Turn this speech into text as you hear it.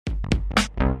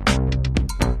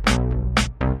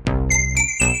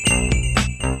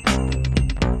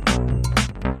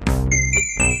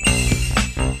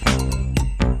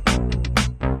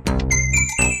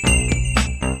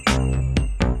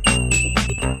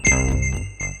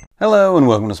Hello and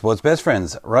welcome to Sports Best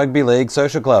Friends, Rugby League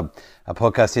Social Club, a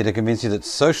podcast here to convince you that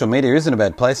social media isn't a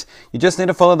bad place, you just need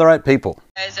to follow the right people.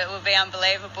 It would be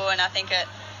unbelievable, and I think it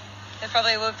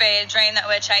probably would be a dream that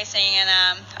we're chasing,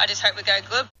 and I just hope we go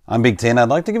good. I'm Big T and I'd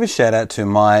like to give a shout out to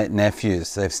my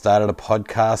nephews. They've started a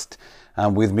podcast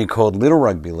with me called Little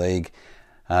Rugby League.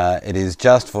 It is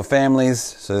just for families,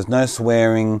 so there's no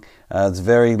swearing, it's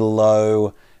very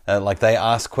low, they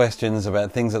ask questions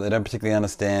about things that they don't particularly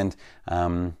understand.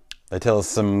 They tell us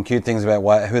some cute things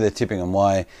about who they're tipping and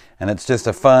why, and it's just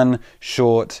a fun,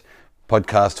 short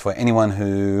podcast for anyone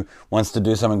who wants to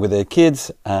do something with their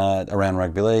kids around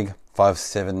rugby league.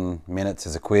 5-7 minutes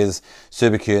is a quiz,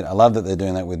 super cute. I love that they're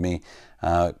doing that with me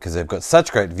because they've got such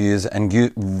great views, and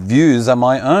views are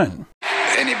my own.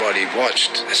 Anybody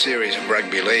watched a series of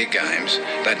rugby league games,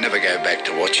 they'd never go back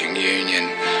to watching Union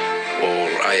or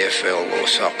AFL or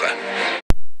soccer.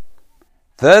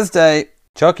 Thursday,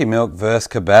 Chalky Milk versus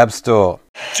Kebab Store.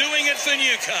 Doing it for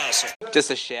Newcastle.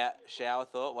 Just a shower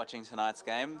thought watching tonight's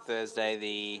game, Thursday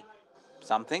the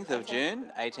something of June,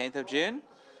 18th of June.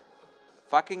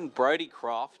 Fucking Brodie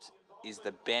Croft is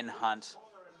the Ben Hunt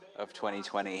of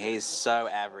 2020. He's so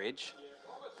average.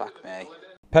 Fuck me.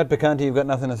 Pat Picanti, you've got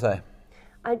nothing to say?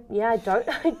 I don't.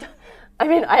 I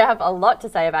mean, I have a lot to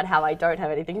say about how I don't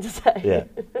have anything to say. Yeah,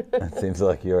 that seems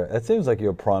like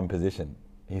your prime position.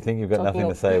 You think you've got nothing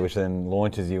to say, which then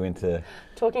launches you into...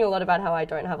 Talking a lot about how I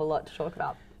don't have a lot to talk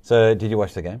about. So, did you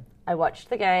watch the game? I watched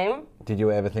the game. Did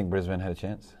you ever think Brisbane had a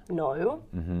chance? No.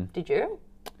 Mm-hmm. Did you?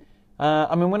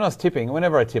 When I was tipping,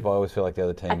 whenever I tip, I always feel like the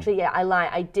other team... Actually, yeah, I lie.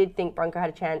 I did think Bronco had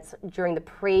a chance during the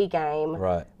pre-game.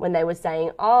 Right. When they were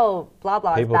saying, oh, blah,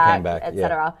 blah, People back, came back,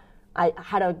 etc. Yeah. I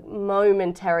had a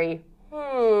momentary,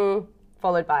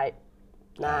 followed by,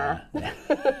 nah.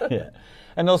 Yeah.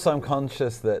 And also I'm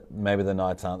conscious that maybe the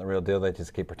Knights aren't the real deal. They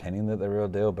just keep pretending that they're the real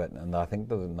deal, and I think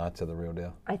the Knights are the real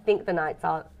deal. I think the Knights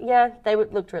are, they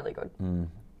looked really good. Mm.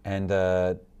 And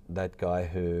that guy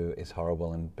who is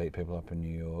horrible and beat people up in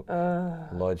New York,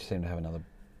 Lodge, seemed to have another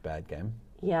bad game.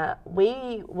 Yeah,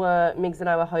 Migs and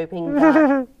I were hoping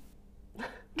that...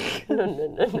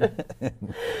 No.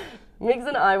 Migs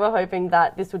and I were hoping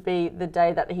that this would be the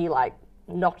day that he,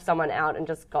 knocked someone out and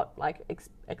just got,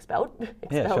 expelled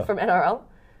from NRL.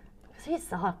 Because he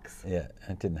sucks. Yeah,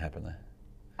 it didn't happen though.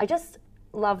 I just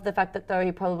love the fact that, though,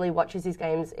 he probably watches his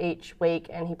games each week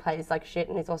and he plays like shit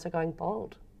and he's also going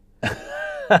bald.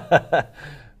 That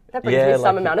brings me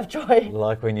some amount of joy.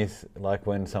 Like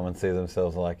when someone sees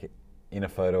themselves, in a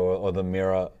photo or the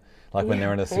mirror, when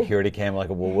they're in a security cam, a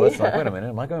Woolworths, wait a minute,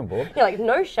 am I going bald? Yeah,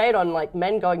 no shade on,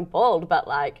 men going bald, but,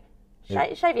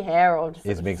 shave your hair or just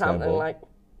something,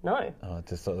 no. Oh,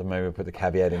 just thought that maybe put the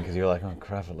caveat in because you're like, oh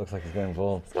crap, it looks like he's going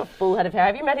bald. He's got a full head of hair.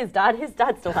 Have you met his dad? His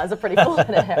dad still has a pretty full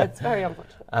head of hair. It's very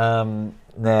unfortunate.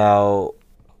 Now,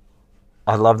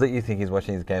 I love that you think he's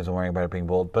watching his games and worrying about it being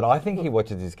bald, but I think he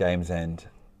watches his games and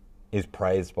is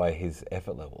praised by his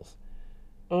effort levels.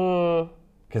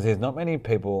 Because there's not many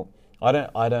people... I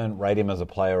don't rate him as a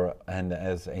player and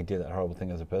as he did that horrible thing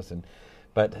as a person,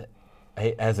 but...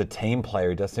 as a team player,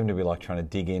 he does seem to be trying to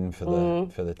dig in for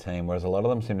the team, whereas a lot of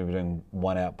them seem to be doing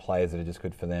one-out plays that are just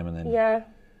good for them. And then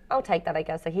I'll take that, I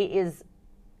guess. So he is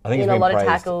in a lot of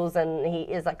tackles and he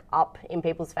is up in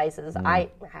people's faces. I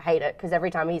hate it because every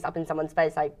time he's up in someone's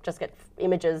face, I just get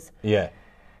images. Yeah.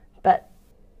 But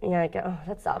I go, oh,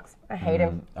 that sucks. I hate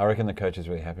him. I reckon the coach is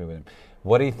really happy with him.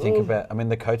 What do you think about? I mean,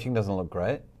 the coaching doesn't look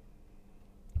great.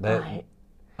 Right.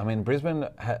 I mean, Brisbane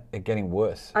are getting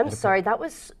worse. I'm sorry, that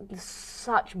was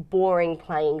such boring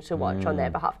playing to watch on their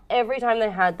behalf. Every time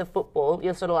they had the football,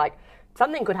 you're sort of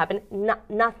something could happen.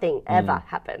 Nothing ever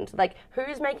happened.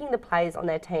 Who's making the plays on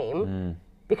their team?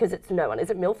 Because it's no one.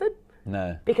 Is it Milford?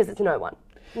 No. Because it's no one.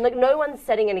 No one's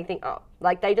setting anything up.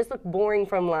 They just look boring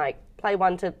from play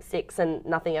 1 to 6 and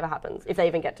nothing ever happens, if they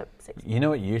even get to 6. You know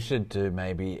what you should do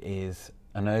maybe is...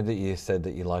 I know that you said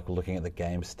that you like looking at the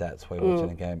game stats while you're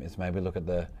watching a game, is maybe look at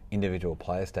the individual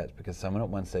player stats, because someone at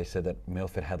one stage said that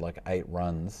Milford had 8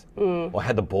 runs, or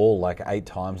had the ball 8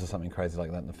 times or something crazy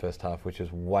like that in the first half, which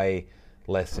is way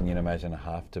less than you'd imagine a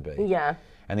half to be. Yeah.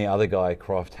 And the other guy,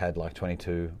 Croft, had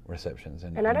 22 receptions.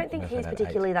 And I don't think he's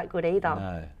particularly that good either.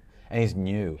 No. And he's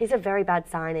new. He's a very bad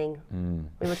signing.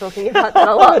 We were talking about that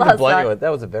a lot last night. That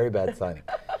was a very bad signing.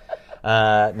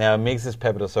 Now, Miggs has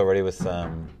peppered us already with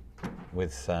some...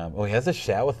 he has a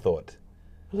shower thought.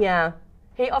 Yeah.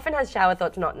 He often has shower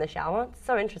thoughts not in the shower. It's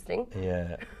so interesting.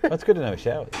 Yeah. That's good to know he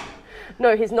showers.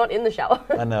 No, he's not in the shower.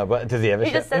 I know, but does he ever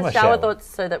He just shower? says shower thoughts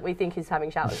so that we think he's having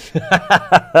showers.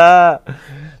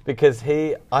 Because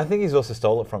I think he's also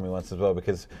stole it from me once as well,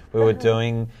 because we were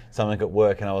doing something at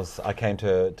work and I came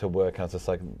to work and I was just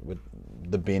like, with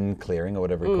the bin clearing or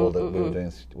whatever he called it, we were doing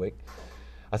this week.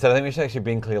 I said, I think we should actually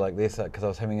bin clear like this, because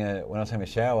when I was having a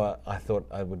shower, I thought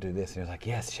I would do this. And he was like,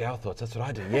 yes, shower thoughts, that's what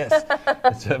I do, yes.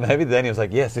 And so maybe then he was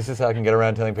like, yes, this is how I can get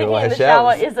around telling people I have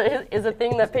showers. The shower is a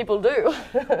thing that people do.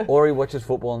 Or he watches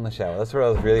football in the shower. That's what I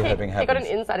was really hoping happens. He got an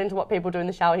insight into what people do in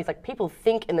the shower. He's like, people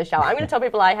think in the shower. I'm going to tell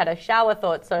people I had a shower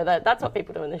thought, so that's what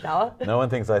people do in the shower. No one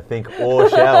thinks I think or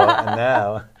shower, and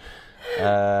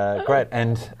now. Great,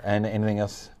 and anything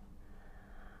else?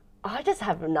 I just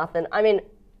have nothing. I mean,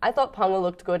 I thought Ponga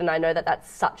looked good, and I know that that's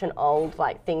such an old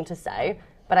thing to say,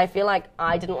 but I feel like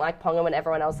I didn't like Ponga when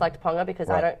everyone else liked Ponga, because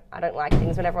Right. I don't like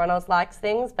things when everyone else likes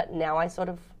things, but now I sort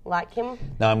of like him.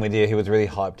 No, I'm with you. He was really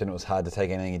hyped, and it was hard to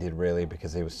take anything he did really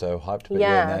because he was so hyped. But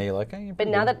now you're like, hey, you're But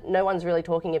pretty now good. that no one's really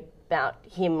talking about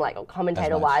him,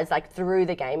 commentator-wise, through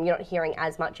the game, you're not hearing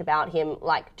as much about him.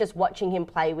 Just watching him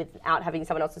play without having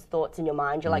someone else's thoughts in your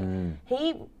mind, you're like,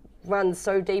 he runs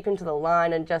so deep into the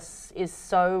line and just is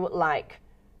so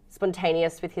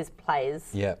spontaneous with his plays.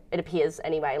 Yeah. It appears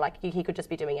anyway. He could just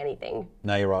be doing anything.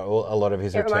 No, you're right. A lot of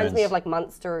his It returns. reminds me of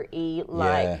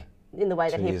Munster-y, in the way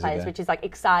that 2 he years plays, ago. which is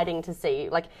exciting to see.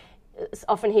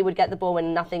 Often he would get the ball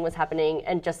when nothing was happening,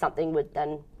 and just something would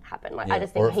then happen. I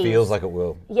just think or it feels like it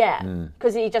will. yeah,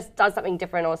 because he just does something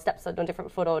different, or steps on a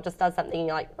different foot, or just does something, and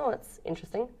you're like, oh, that's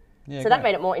interesting. Yeah, So that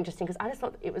great. made it more interesting, because I just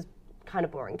thought it was kind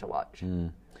of boring to watch.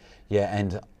 Yeah,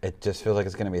 and it just feels like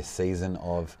it's going to be a season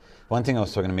of... One thing I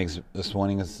was talking to Migs this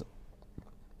morning is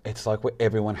it's like where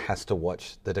everyone has to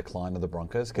watch the decline of the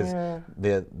Broncos, because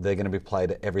they're going to be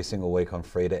played every single week on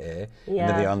free to air. And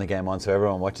they're the only game on, so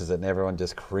everyone watches it and everyone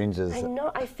just cringes. I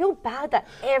know. I feel bad that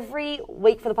every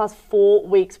week for the past 4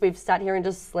 weeks we've sat here and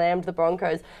just slammed the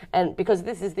Broncos, and because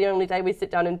this is the only day we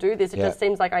sit down and do this, it just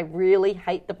seems like I really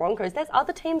hate the Broncos. There's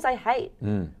other teams I hate,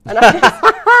 and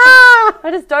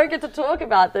I just don't get to talk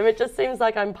about them. It just seems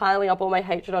like I'm piling up all my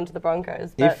hatred onto the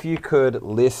Broncos. But If you could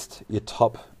list your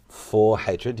top 4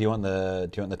 hatred, do you want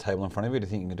the table in front of you? Or do you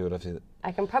think you can do it off your...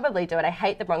 I can probably do it. I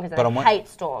hate the Broncos, and But I hate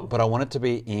Storm. But I want it to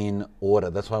be in order.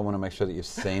 That's why I want to make sure that you've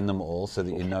seen them all, so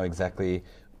that you know exactly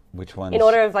which ones... In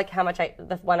order of how much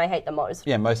the one I hate the most.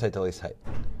 Yeah, most hate to least hate.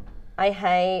 I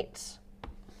hate...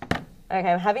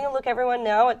 Okay, I'm having a look, everyone,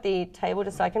 now at the table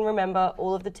just so I can remember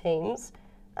all of the teams.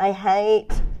 I hate...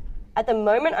 At the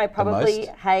moment, I probably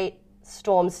hate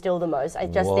Storm still the most. I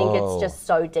just think it's just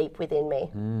so deep within me.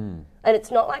 And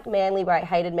it's not like Manly, where I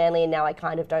hated Manly and now I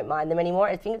kind of don't mind them anymore.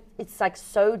 I think it's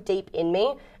so deep in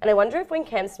me. And I wonder if when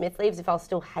Cam Smith leaves, if I'll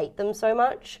still hate them so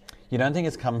much. You don't think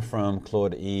it's come from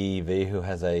Claude E.V., who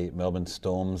has a Melbourne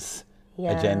Storms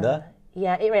agenda?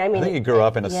 Yeah, I mean... I think you grew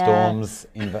up in a Storms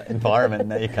environment,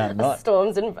 now you can't not.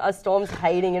 A Storms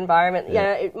hating environment.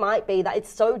 Yeah, it might be that. It's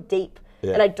so deep.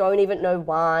 Yeah. And I don't even know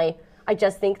why. I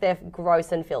just think they're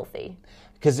gross and filthy.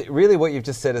 Because really what you've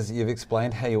just said is you've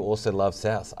explained how you also love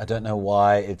South. I don't know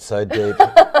why it's so deep.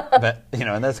 But,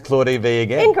 and that's Claude E.V.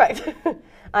 again. Incorrect.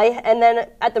 And then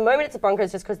at the moment it's the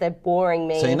Broncos just because they're boring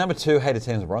me. So your number 2 hated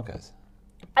teams are Broncos?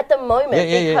 At the moment,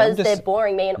 because just- they're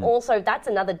boring me. And also that's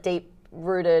another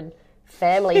deep-rooted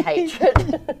family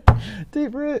hatred.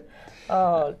 Deep root.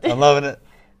 Oh, I'm loving it.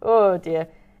 oh, dear.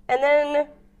 And then...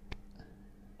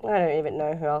 I don't even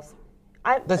know who else.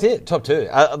 That's it, top 2. The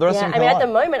rest of them I mean, come at the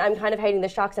on. moment, I'm kind of hating the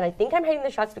Sharks, and I think I'm hating the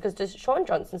Sharks because does Sean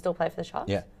Johnson still play for the Sharks?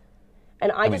 Yeah.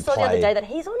 And I just saw the other day that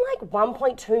he's on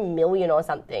 1.2 million or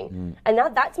something. And now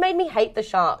that's made me hate the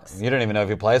Sharks. You don't even know if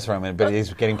he plays for him, but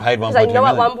he's getting paid 1.2 Because I know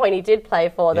million. at one point he did play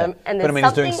for them. Yeah. And But I mean,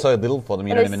 he's doing something- so little for them,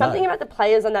 you and don't there's even something know. about the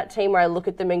players on that team where I look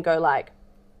at them and go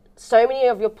so many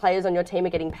of your players on your team are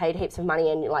getting paid heaps of money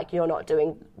and you're not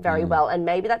doing very well. And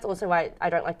maybe that's also why I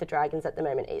don't like the Dragons at the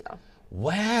moment either.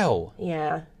 Wow.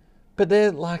 Yeah. But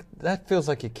they're that feels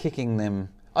like you're kicking them.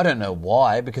 I don't know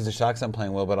why, because the Sharks aren't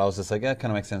playing well, but I was just like, yeah, it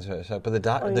kind of makes sense for a Shark. But the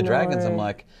Dragons, I'm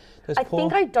like, I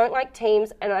think I don't like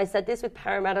teams, and I said this with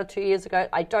Parramatta 2 years ago,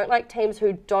 I don't like teams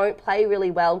who don't play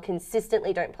really well,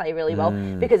 consistently don't play really well,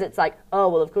 because it's oh,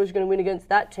 well, of course you're going to win against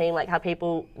that team, how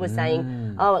people were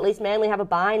saying, oh, at least Manly have a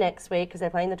bye next week because they're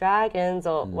playing the Dragons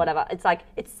or whatever. It's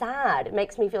it's sad. It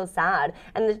makes me feel sad.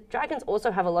 And the Dragons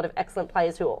also have a lot of excellent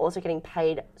players who are also getting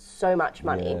paid so much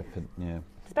money. Yeah.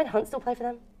 Does Ben Hunt still play for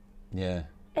them? Yeah.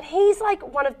 And he's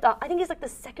one of the, I think he's the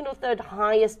second or third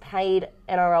highest paid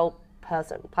NRL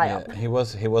player. Yeah, he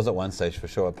was at one stage for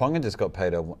sure. Ponga just got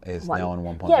paid, is now on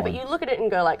 1.1. Yeah, but you look at it and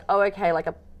go oh, okay,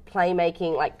 a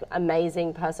playmaking, like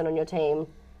amazing person on your team.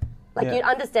 Like you'd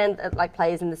understand that like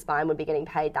players in the spine would be getting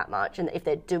paid that much, and if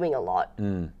they're doing a lot,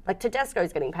 like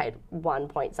Tedesco's getting paid 1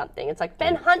 point something. It's like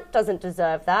Ben Hunt doesn't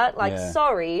deserve that. Like,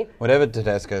 sorry. Whatever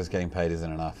Tedesco's getting paid isn't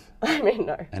enough. I mean,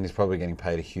 no. And he's probably getting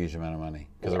paid a huge amount of money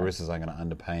because the Roosters aren't going to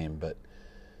underpay him. But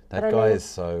that guy is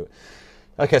so...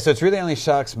 Okay, so it's really only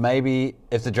Sharks. Maybe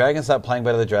if the Dragons start playing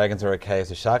better, the Dragons are okay. If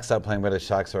the Sharks start playing better, the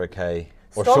Sharks are okay.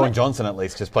 Or Storm- Sean Johnson at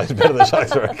least just plays better, the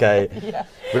Sharks are okay.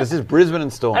 But it's just Brisbane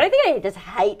and Storm. I don't think I just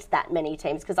hate that many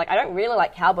teams because like I don't really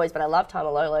like Cowboys, but I love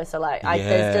Tamalolo. So like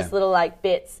there's just little like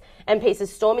bits and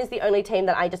pieces. Storm is the only team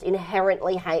that I just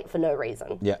inherently hate for no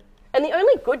reason. Yeah. And the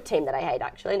only good team that I hate,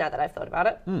 actually, now that I've thought about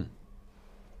it.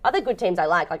 Other good teams I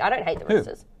like I don't hate the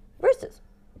Roosters. Roosters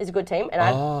is a good team, and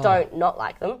I don't not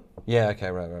like them. Yeah, okay,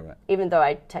 right. Even though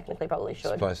I technically probably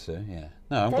should. Supposed to, yeah.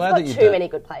 No, I'm They've glad got that you too many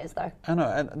good players, though. I know,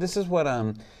 and this is what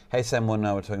Hey Sam One and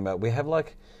I were talking about. We have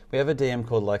a DM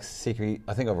called like Secret.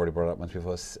 I think I've already brought it up once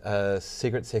before.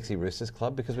 Secret Sexy Roosters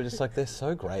Club, because we're just like they're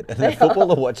so great, and the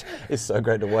football to watch is so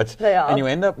great to watch. They are. And you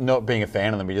end up not being a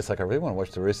fan of them. You're just like, I really want to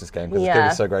watch the Roosters game because it's going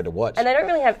to be so great to watch. And they don't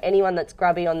really have anyone that's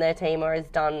grubby on their team or has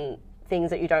done things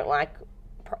that you don't like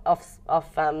off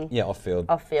off-field.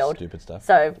 Off-field. Stupid stuff.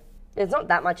 So there's not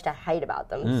that much to hate about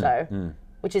them.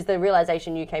 Which is the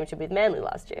realization you came to with Manly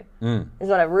last year. There's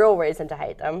not a real reason to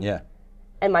hate them. Yeah.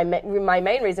 And my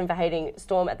main reason for hating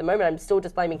Storm at the moment, I'm still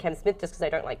just blaming Cam Smith just because I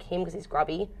don't like him because he's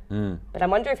grubby. But I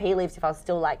wonder if he leaves, if I'll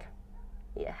still like,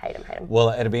 hate him.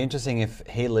 Well, it'd be interesting if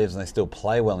he leaves and they still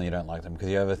play well and you don't like them, because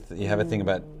you have a thing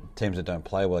about teams that don't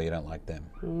play well, you don't like them.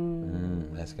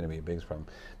 That's going to be a big problem.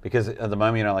 Because at the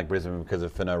moment you don't like Brisbane because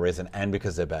for no reason and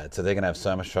because they're bad. So they're going to have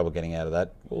so much trouble getting out of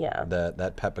that. Yeah.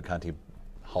 That Pat Bacanti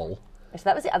hole. So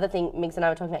that was the other thing Migs and I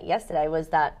were talking about yesterday, was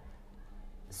that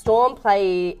Storm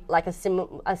play like a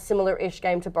similar-ish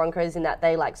game to Broncos in that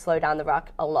they like slow down the ruck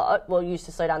a lot. Well, used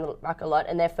to slow down the ruck a lot,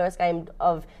 and their first game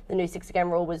of the new 6-game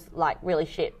rule was like really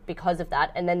shit because of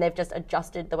that. And then they've just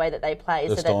adjusted the way that they play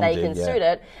so that they can suit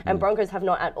it. And Broncos have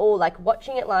not at all. Like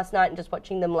watching it last night and just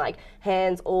watching them like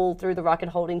hands all through the ruck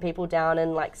and holding people down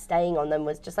and like staying on them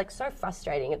was just like so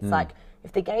frustrating. It's like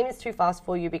if the game is too fast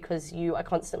for you because you are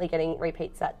constantly getting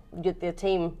repeats that the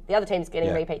other team's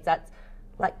getting repeats, that's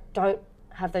like don't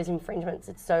have those infringements.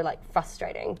 It's so like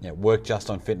frustrating. Yeah, work just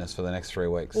on fitness for the next 3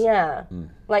 weeks. Yeah.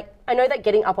 Like I know that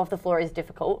getting up off the floor is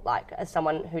difficult, like as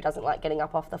someone who doesn't like getting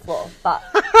up off the floor, but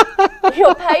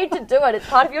you're paid to do it. It's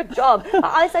part of your job.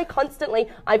 I say constantly,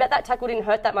 I bet that tackle didn't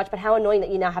hurt that much, but how annoying that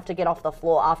you now have to get off the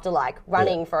floor after like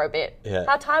running for a bit. Yeah.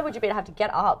 How tired would you be to have to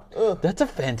get up? Ugh. That's a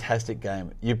fantastic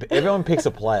game. Everyone picks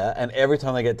a player, and every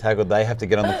time they get tackled, they have to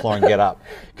get on the floor and get up.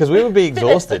 Because we would be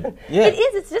exhausted. Yeah. It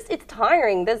is. It's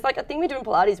tiring. There's like a thing we do in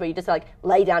Pilates where you just like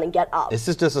lay down and get up. This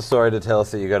is just a story to tell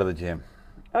us that you go to the gym.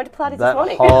 I went to Pilates this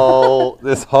morning.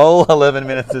 This whole 11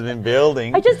 minutes has been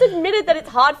building. I just admitted that it's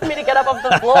hard for me to get up off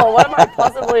the floor. What am I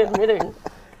possibly admitting?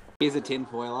 Here's a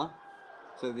tinfoiler.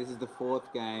 So this is the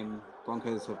 4th game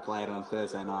Broncos have played on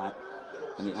Thursday night,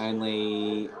 and the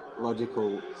only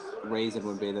logical reason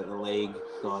would be that the league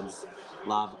gods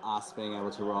love us being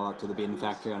able to roll up to the bin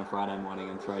factory on a Friday morning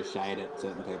and throw shade at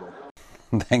certain people.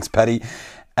 Thanks, Paddy.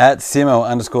 At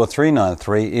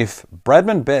Simo_393, if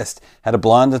Bradman Best had a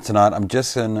blinder tonight, I'm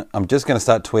just going to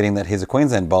start tweeting that he's a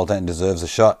Queensland bolter and deserves a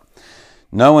shot.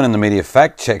 No one in the media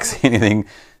fact checks anything,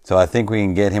 so I think we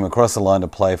can get him across the line to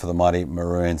play for the mighty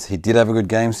Maroons. He did have a good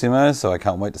game, Simo, so I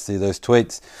can't wait to see those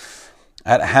tweets.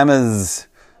 At Hammers,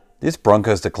 this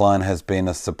Broncos decline has been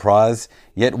a surprise,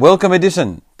 yet welcome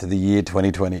addition to the year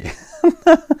 2020.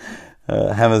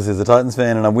 Hammers is a Titans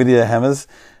fan, and I'm with you, Hammers.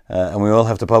 And we all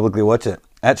have to publicly watch it.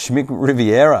 At Schmick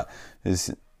Riviera,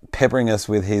 who's peppering us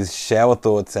with his shower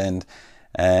thoughts and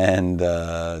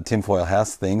tinfoil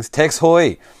house things. Tex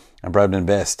Hoy and Bradman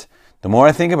Best. The more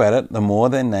I think about it, the more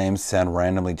their names sound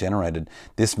randomly generated.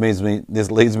 This leads me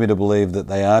to believe that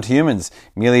they aren't humans,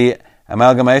 merely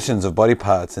amalgamations of body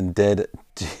parts and dead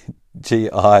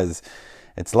GIs.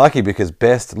 It's lucky because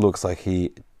Best looks like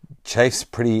he chafes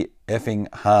pretty effing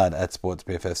hard at Sports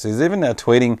BFF. So he's even now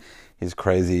tweeting his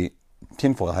crazy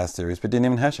tinfoil house series, but didn't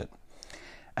even hash it.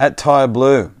 At Tyre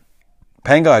Blue,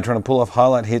 Pangai trying to pull off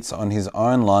highlight hits on his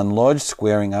own line, Lodge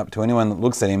squaring up to anyone that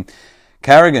looks at him,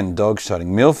 Carrigan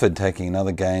dog-shotting, Milford taking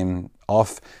another game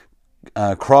off,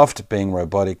 Croft being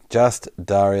robotic, just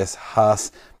Darius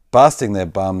Haas busting their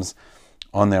bums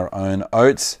on their own,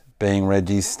 Oates being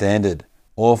Reggie's standard.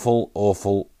 Awful,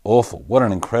 awful, awful. What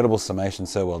an incredible summation,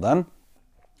 so well done.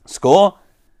 Score?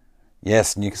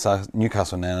 Yes,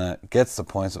 Newcastle Nana gets the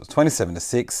points. It was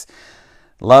 27-6.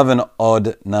 Love an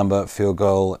odd number field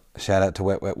goal. Shout out to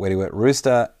Wet Wet Wetty Wet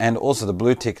Rooster. And also the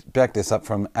blue tick backed this up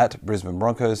from at Brisbane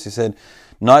Broncos. He said,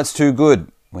 Knights too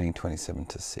good, winning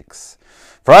 27-6.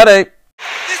 Friday.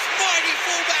 This mighty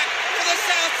fullback for the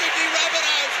South Sydney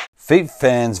Rabbitohs. Feet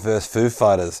fans versus Foo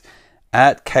Fighters.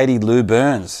 At Katie Lou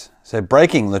Burns. So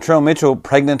breaking, Latrell Mitchell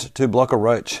pregnant to Blocker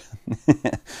Roach.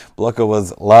 Blocker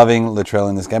was loving Latrell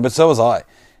in this game, but so was I.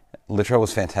 Latrell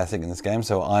was fantastic in this game,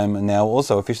 so I'm now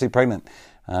also officially pregnant.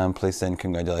 Please send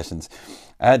congratulations.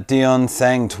 At Dion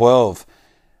Sang 12.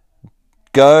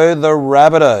 Go the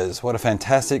Rabbitohs. What a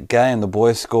fantastic game. The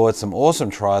boys scored some awesome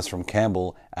tries from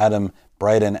Campbell, Adam,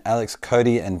 Braden, Alex,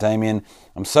 Cody, and Damien.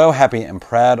 I'm so happy and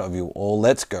proud of you all.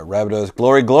 Let's go Rabbitohs.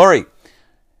 Glory, glory.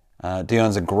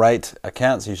 Dion's a great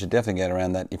account, so you should definitely get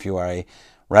around that if you are a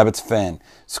Rabbits fan.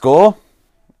 Score?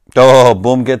 Oh,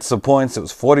 Boom gets the points. It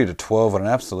was 40-12 on an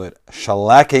absolute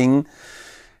shellacking.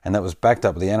 And that was backed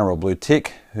up with the NRL Blue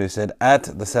Tick, who said, at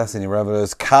the South Sydney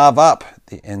Rabbitohs, carve up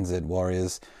the NZ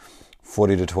Warriors,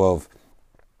 40-12.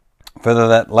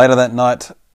 Later that night.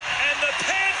 And the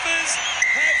Panthers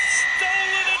have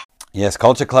stolen it. Yes,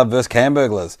 Culture Club versus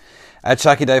Camburglers. At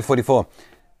Sharky Day 44.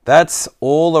 That's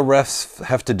all the refs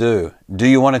have to do. Do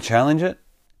you want to challenge it?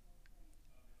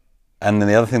 And then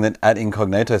the other thing that at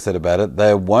Incognito said about it,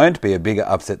 there won't be a bigger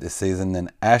upset this season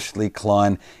than Ashley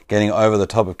Klein getting over the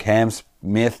top of Cam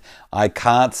Smith. I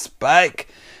can't spake.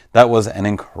 That was an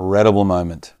incredible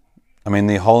moment. I mean,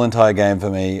 the whole entire game for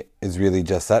me is really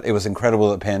just that. It was incredible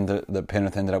that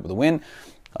Penrith ended up with a win.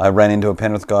 I ran into a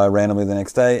Penrith guy randomly the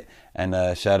next day and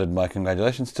shouted my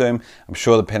congratulations to him. I'm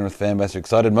sure the Penrith fan base are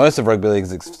excited. Most of rugby league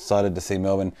is excited to see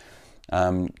Melbourne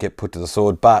get put to the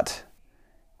sword, but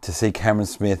to see Cameron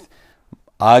Smith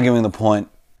arguing the point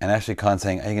and Ashley Klein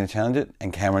saying, are you going to challenge it?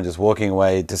 And Cameron just walking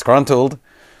away disgruntled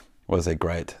was a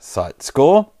great sight.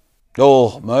 Score?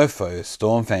 Oh, Mofo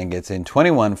Storm fan gets in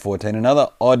 21-14. Another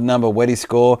odd number Weddy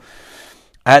score.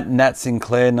 At Nat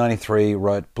Sinclair 93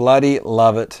 wrote, bloody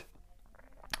love it.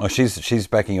 Oh, she's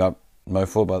backing you up,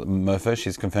 Mofo.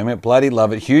 She's confirming it. Bloody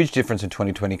love it. Huge difference in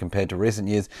 2020 compared to recent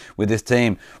years with this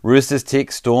team. Roosters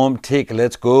tick, Storm tick.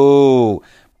 Let's go.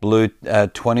 Blue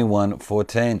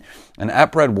 21-14. And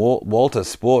at Brad Walter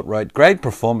Sport wrote, great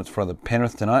performance for the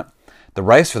Penrith tonight. The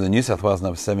race for the New South Wales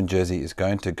number 7 jersey is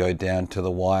going to go down to the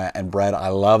wire. And Brad, I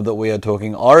love that we are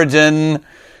talking Origin,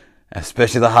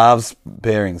 especially the halves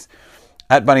pairings.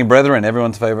 At Bunny Brethren,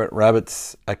 everyone's favourite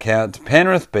Rabbits account,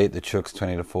 Penrith beat the Chooks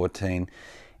 20-14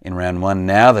 in round 1.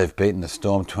 Now they've beaten the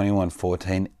Storm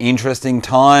 21-14. Interesting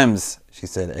times, she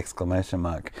said, exclamation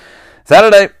mark.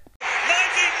 Saturday.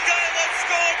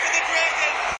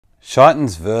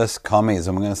 Shitons versus Commies.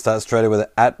 I'm going to start straight away with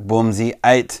at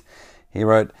Boomsy8. He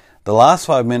wrote, the last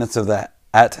 5 minutes of the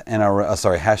hash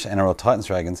NRL Titans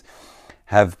Dragons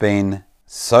have been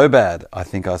so bad, I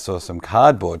think I saw some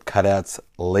cardboard cutouts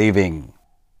leaving.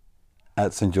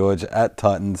 At St. George, at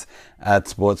Titans, at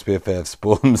Sports BFFs.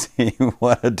 Boomsy,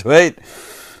 what a tweet.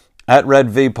 At Red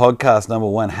V Podcast number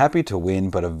 1, happy to win,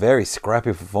 but a very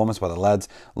scrappy performance by the lads.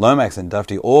 Lomax and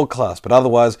Dufty, all class, but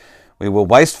otherwise we were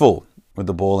wasteful with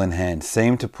the ball in hand.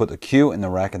 Seemed to put the cue in the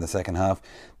rack in the second half.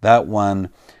 That one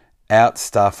out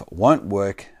stuff won't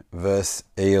work versus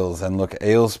Eels. And look,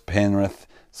 Eels, Penrith,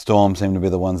 Storm seem to be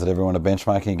the ones that everyone are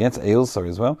benchmarking against. Eels, sorry,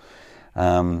 as well.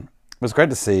 It was great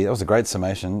to see. It was a great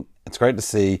summation. It's great to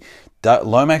see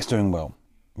Lomax doing well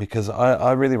because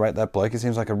I really rate that bloke. He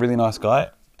seems like a really nice guy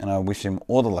and I wish him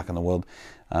all the luck in the world,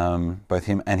 both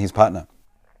him and his partner.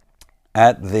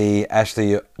 At the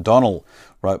Ashley Donnell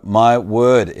wrote, my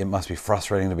word, it must be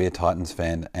frustrating to be a Titans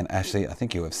fan. And Ashley, I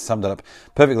think you have summed it up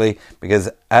perfectly because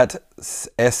at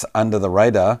S Under the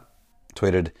Radar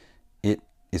tweeted, it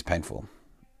is painful.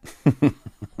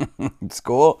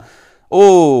 Score.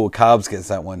 Oh, Carbs gets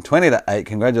that one. 20-8.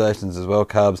 Congratulations as well,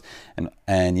 Carbs. And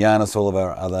Giannis, all of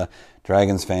our other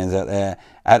Dragons fans out there.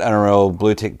 At NRL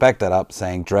Blue Tick, back that up,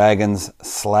 saying Dragons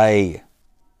slay.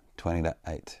 20-8.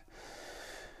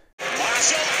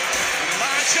 Marshall,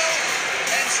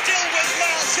 and still with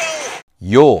Marshall.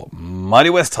 Your Mighty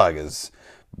West Tigers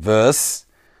versus,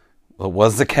 well, it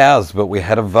was the Cows, but we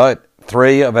had a vote.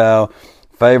 3 of our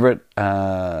favourite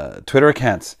Twitter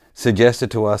accounts suggested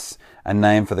to us a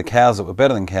name for the Cows that were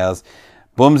better than Cows.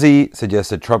 Boomsy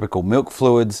suggested Tropical Milk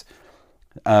Fluids.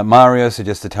 Mario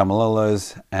suggested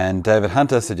Tamalolos. And David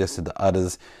Hunter suggested the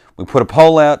Udders. We put a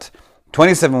poll out.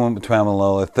 27 went with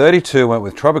Tamalolo. 32 went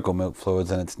with Tropical Milk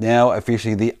Fluids. And it's now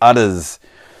officially the Udders.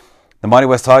 The Mighty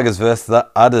West Tigers versus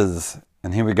the Udders.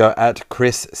 And here we go at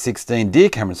Chris16. Dear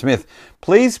Cameron Smith,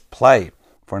 please play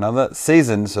for another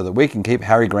season so that we can keep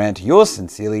Harry Grant, yours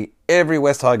sincerely, every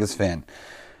West Tigers fan.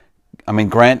 I mean,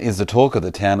 Grant is the talk of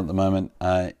the town at the moment.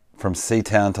 From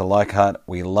Seatown to Leichhardt,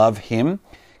 we love him.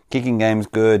 Kicking game's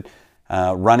good.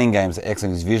 Running game's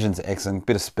excellent. His vision's excellent.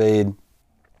 Bit of speed.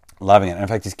 Loving it. And in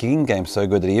fact, his kicking game's so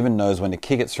good that he even knows when to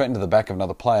kick it straight into the back of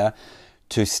another player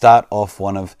to start off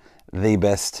one of the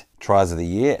best tries of the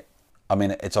year. I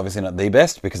mean, it's obviously not the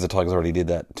best because the Tigers already did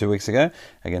that 2 weeks ago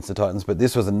against the Titans, but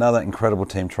this was another incredible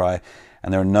team try,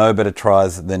 and there are no better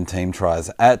tries than team tries.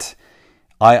 At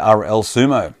IRL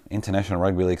Sumo, International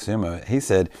Rugby League Sumo, he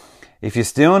said, if you're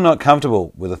still not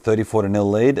comfortable with a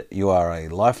 34-0 lead, you are a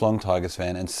lifelong Tigers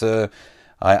fan. And sir,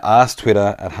 I asked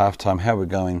Twitter at halftime how we're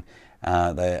going.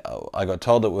 I got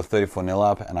told that we're 34-0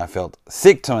 up, and I felt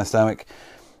sick to my stomach.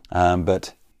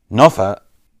 But Nofa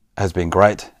has been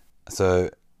great.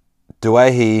 So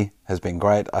Duahi has been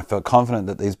great. I felt confident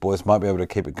that these boys might be able to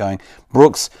keep it going.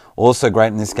 Brooks, also great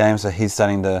in this game, so he's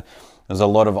starting to... There's a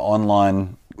lot of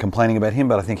online complaining about him,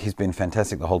 but I think he's been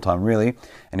fantastic the whole time, really,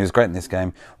 and he was great in this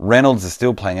game. Reynolds is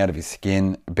still playing out of his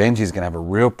skin. Benji's going to have a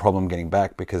real problem getting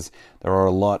back because there are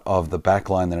a lot of the back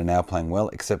line that are now playing well,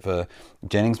 except for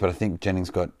Jennings, but I think Jennings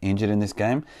got injured in this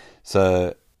game,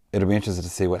 so it'll be interesting to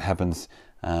see what happens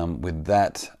with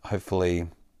that. Hopefully,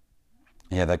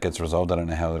 yeah, that gets resolved. I don't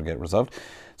know how it'll get resolved.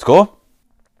 Score?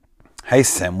 Hey,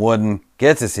 Sam Warden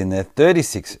gets us in there,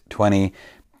 36-20.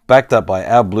 Backed up by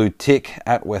our blue tick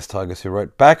at West Tigers, who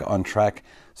wrote back on track,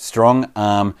 strong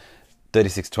arm,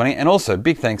 36-20. And also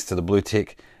big thanks to the blue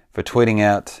tick for tweeting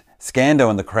out Scando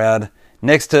in the crowd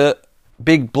next to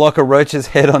big block of Roach's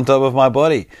head on top of my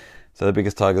body. So the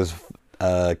biggest Tigers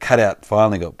cutout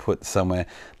finally got put somewhere.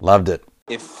 Loved it.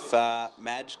 If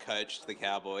Madge coached the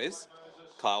Cowboys,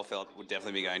 Kyle Felt would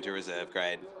definitely be going to reserve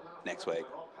grade next week.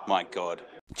 My God.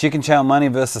 Chicken Chow Money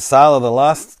versus Sala, the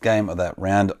last game of that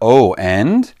round. Oh,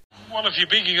 and... Well, if you're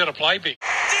big, you got to play big. The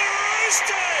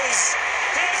Roosters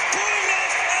have pulled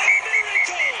off a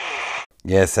miracle.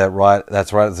 Yes,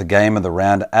 that's right. It's a game of the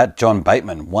round at John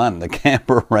Bateman, won, the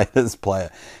Canberra Raiders player.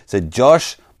 Said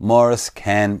Josh Morris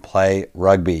can play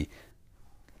rugby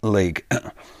league.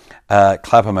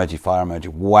 Clap emoji, fire emoji.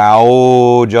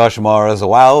 Wow, Josh Morris,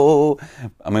 wow.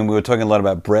 I mean, we were talking a lot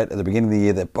about Brett at the beginning of the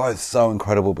year. They're both so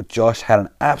incredible, but Josh had an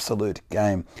absolute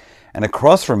game. And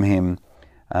across from him,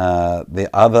 the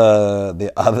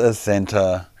other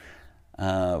centre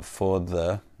for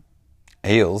the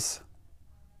Eels.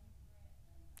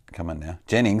 Come on now,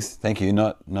 Jennings. Thank you,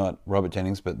 not Robert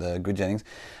Jennings, but the good Jennings.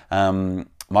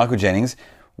 Michael Jennings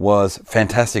was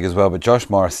fantastic as well, but Josh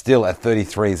Morris still at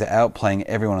 33 is outplaying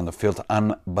everyone on the field.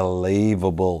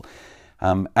 Unbelievable.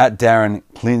 At Darren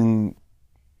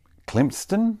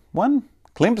Klimpst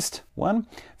won.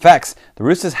 Facts. The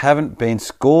Roosters haven't been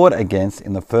scored against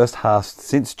in the first half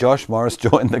since Josh Morris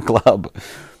joined the club.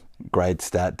 Great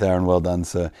stat, Darren. Well done,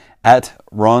 sir. At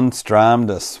Ron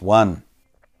Stradamus won.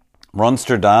 Ron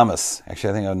Stradamus.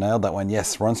 Actually, I think I nailed that one.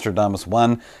 Yes, Ron Stradamus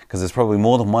won, because there's probably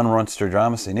more than one Ron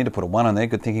Stradamus, so you need to put a 1 on there.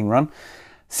 Good thinking, Ron.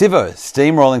 Sivo,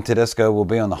 steamrolling Tedesco, will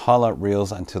be on the highlight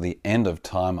reels until the end of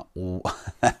time.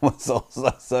 That was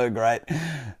also so great.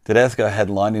 Tedesco had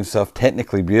lined himself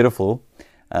technically beautiful.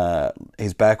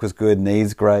 His back was good,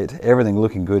 knees great, everything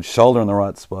looking good, shoulder in the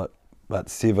right spot. But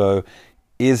Sivo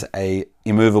is a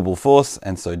immovable force,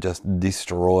 and so just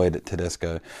destroyed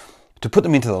Tedesco to put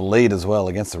them into the lead as well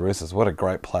against the Roosters. What a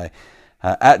great play.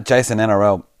 At Jason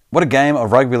NRL, what a game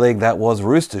of rugby league that was.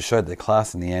 Roosters showed their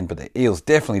class in the end, but the Eels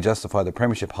definitely justified the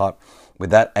premiership hype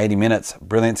with that 80 minutes.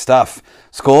 Brilliant stuff.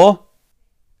 Score?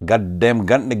 Goddamn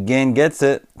Gunton again gets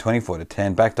it.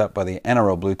 24-10, backed up by the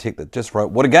NRL blue tick that just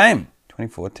wrote, what a game.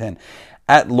 24-10.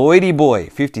 At Lloydie Boy,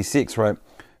 56, wrote,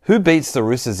 who beats the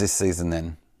Roosters this season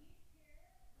then?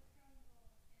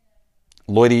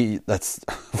 Lloydie, that's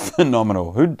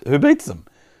phenomenal. Who beats them?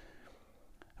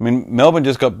 I mean, Melbourne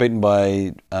just got beaten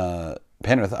by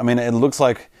Penrith. I mean, it looks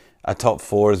like a top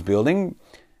 4 is building.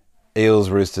 Eels,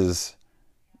 Roosters,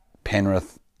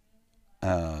 Penrith.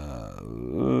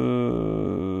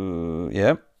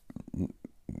 Yep.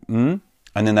 And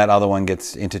then that other one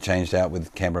gets interchanged out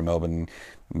with Canberra, Melbourne,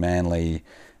 Manly,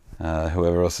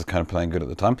 whoever else is kind of playing good at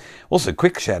the time. Also,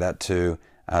 quick shout out to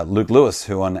Luke Lewis,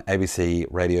 who on ABC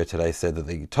Radio today said that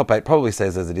the top 8 probably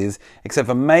stays as it is, except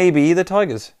for maybe the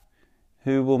Tigers,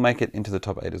 who will make it into the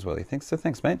top 8 as well, he thinks. So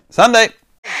thanks, mate. Sunday!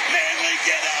 Manly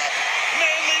get up!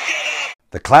 Manly get up!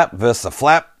 The clap versus the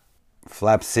flap.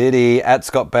 Flap City. At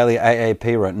Scott Bailey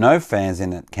AAP wrote, no fans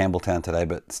in at Campbelltown today,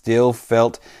 but still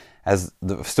felt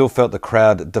the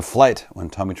crowd deflate when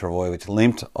Tommy Travojevic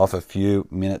limped off a few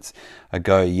minutes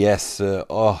ago. Yes, sir.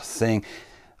 Oh, seeing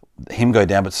him go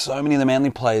down, but so many of the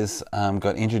Manly players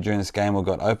got injured during this game or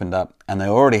got opened up, and they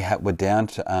already were down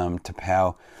to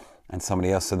Powell and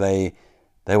somebody else. So they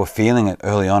were feeling it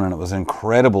early on, and it was an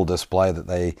incredible display that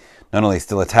they not only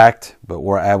still attacked, but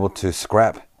were able to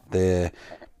scrap their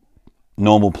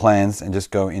normal plans and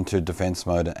just go into defence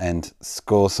mode and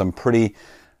score some pretty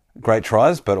great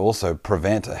tries, but also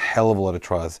prevent a hell of a lot of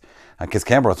tries. Because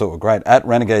Canberra I thought were great. At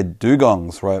Renegade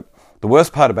Dugongs wrote, the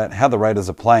worst part about how the Raiders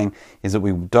are playing is that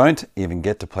we don't even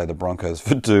get to play the Broncos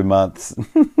for 2 months.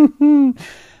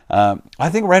 I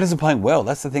think Raiders are playing well.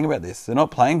 That's the thing about this. They're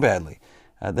not playing badly.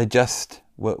 They just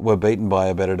were beaten by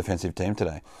a better defensive team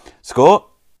today. Score,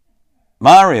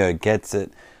 Mario gets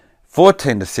it.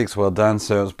 14-6, well done.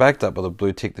 So it was backed up with a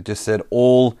blue tick that just said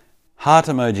all heart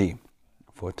emoji.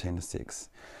 14-6.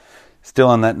 Still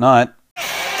on that night.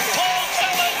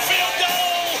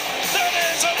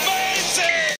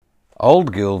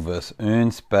 Old Gill versus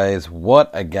Ernst Bays. What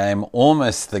a game.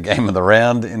 Almost the game of the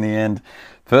round in the end.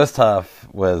 First half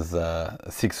was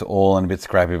 6-all and a bit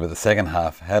scrappy, but the second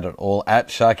half had it all. At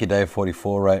Sharky Dave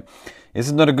 44 rate. This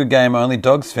is not a good game. Only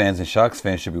Dogs fans and Sharks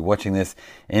fans should be watching this.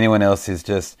 Anyone else is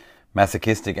just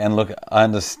masochistic. And look, I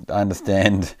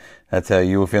understand that's how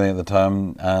you were feeling at the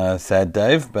time, sad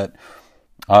Dave, but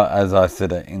as I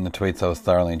said in the tweets, I was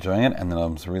thoroughly enjoying it, and then I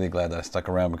was really glad that I stuck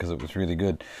around because it was really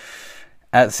good.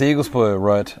 At Seaglespoor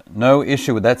wrote, no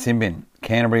issue with that sin bin.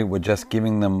 Canterbury were just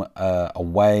giving them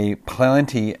away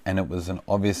plenty, and it was an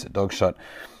obvious dog shot.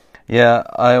 Yeah,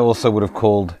 I also would have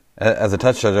called, as a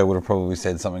touch judge, I would have probably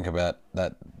said something about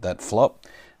that flop.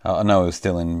 I know it was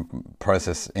still in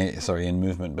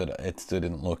movement, but it still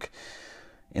didn't look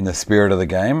in the spirit of the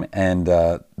game, and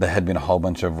there had been a whole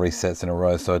bunch of resets in a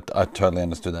row, so I totally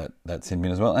understood that sin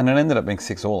bin as well. And it ended up being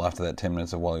 6-all after that 10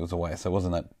 minutes of Wally was away, so it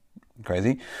wasn't that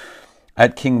crazy.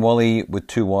 At King Wally with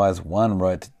 2 Ys, 1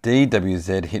 wrote,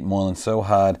 DWZ hit Moylan so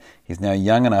hard, he's now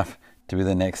young enough to be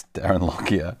the next Darren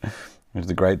Lockyer. Which is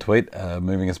a great tweet,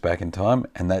 moving us back in time.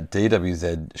 And that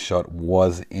DWZ shot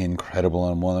was incredible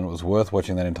on Moylan. It was worth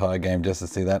watching that entire game just to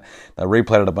see that. They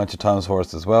replayed it a bunch of times for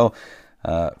us as well.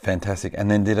 Fantastic.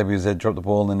 And then DWZ dropped the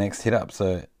ball in the next hit up.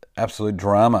 So absolute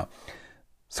drama.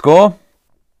 Score?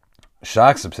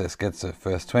 Sharks Obsessed gets the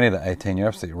first 20-18. You're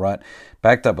absolutely right.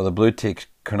 Backed up with a blue tick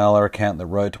Cronulla account that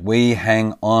wrote, we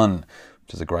hang on,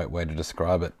 which is a great way to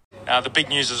describe it. The big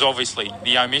news is obviously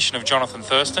the omission of Jonathan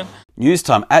Thurston. News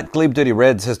time. At Glebe Dirty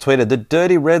Reds has tweeted, the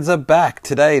Dirty Reds are back.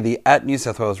 Today, the at New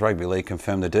South Wales Rugby League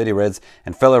confirmed the Dirty Reds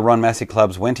and fellow Ron Massey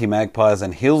clubs Wenty Magpies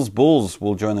and Hills Bulls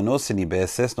will join the North Sydney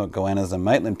Bears, Cessnock Goannas and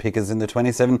Maitland Pickers in the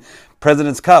 27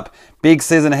 President's Cup. Big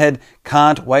season ahead.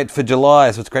 Can't wait for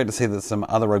July. So it's great to see that some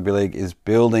other rugby league is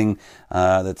building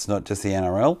that's not just the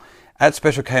NRL. At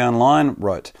Special K Online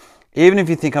wrote, even if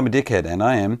you think I'm a dickhead, and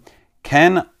I am,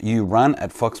 can you run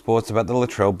at Fox Sports about the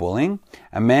Latrell bullying?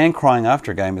 A man crying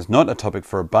after a game is not a topic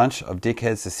for a bunch of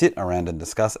dickheads to sit around and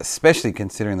discuss, especially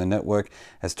considering the network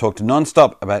has talked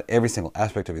non-stop about every single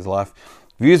aspect of his life.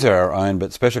 Views are our own,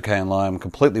 but Special K Online, I'm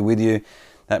completely with you.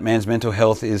 That man's mental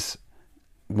health is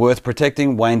worth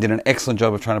protecting. Wayne did an excellent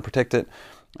job of trying to protect it.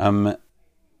 And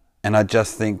I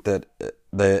just think that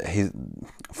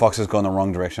Fox has gone the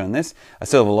wrong direction on this. I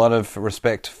still have a lot of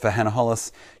respect for Hannah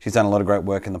Hollis. She's done a lot of great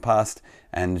work in the past,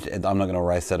 and I'm not going to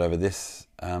erase that over this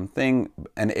thing.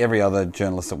 And every other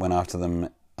journalist that went after them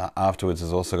afterwards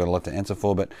has also got a lot to answer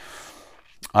for. But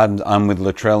I'm with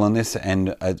Latrell on this,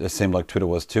 and it seemed like Twitter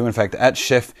was too. In fact, at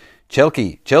Chef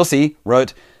Chelsea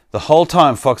wrote, the whole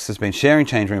time Fox has been sharing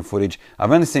change room footage,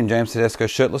 I've only seen James Tedesco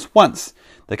shirtless once.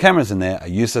 The cameras in there are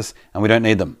useless, and we don't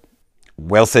need them.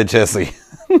 Well said, Chesley.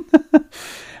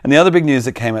 And the other big news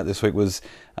that came out this week was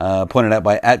pointed out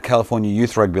by at California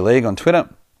Youth Rugby League on Twitter.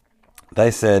 They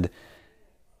said,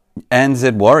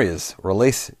 ANZ Warriors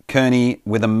release Kearney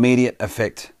with immediate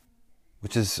effect,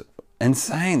 which is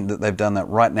insane that they've done that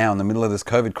right now in the middle of this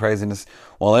COVID craziness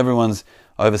while everyone's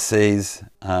overseas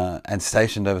and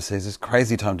stationed overseas. It's a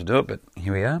crazy time to do it, but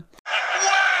here we are.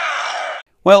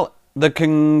 Well, the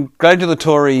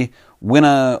congratulatory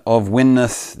winner of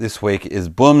Winness this week is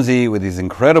Boomsy with his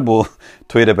incredible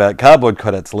tweet about cardboard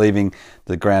cutouts leaving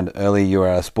the ground early. You are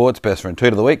our sports best friend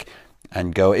tweet of the week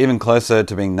and go even closer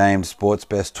to being named sports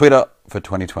best Twitter for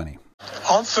 2020.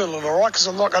 I'm feeling all right because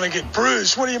I'm not going to get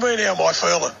bruised. What do you mean, how am I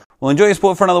feeling? Well, enjoy your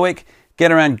sport for another week.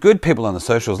 Get around good people on the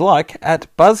socials like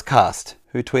at Buzzcast,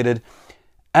 who tweeted,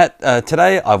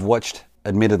 today I've watched,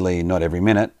 admittedly not every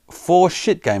minute, 4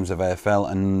 shit games of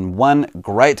AFL and 1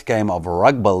 great game of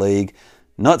rugby league.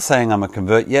 Not saying I'm a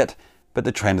convert yet, but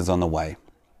the trend is on the way.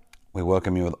 We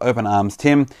welcome you with open arms,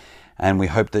 Tim, and we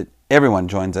hope that everyone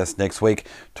joins us next week.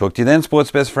 Talk to you then,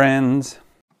 sports best friends.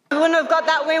 We wouldn't have got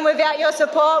that win without your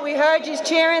support. We heard you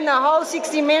cheering the whole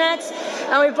 60 minutes,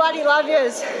 and we bloody love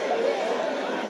yous.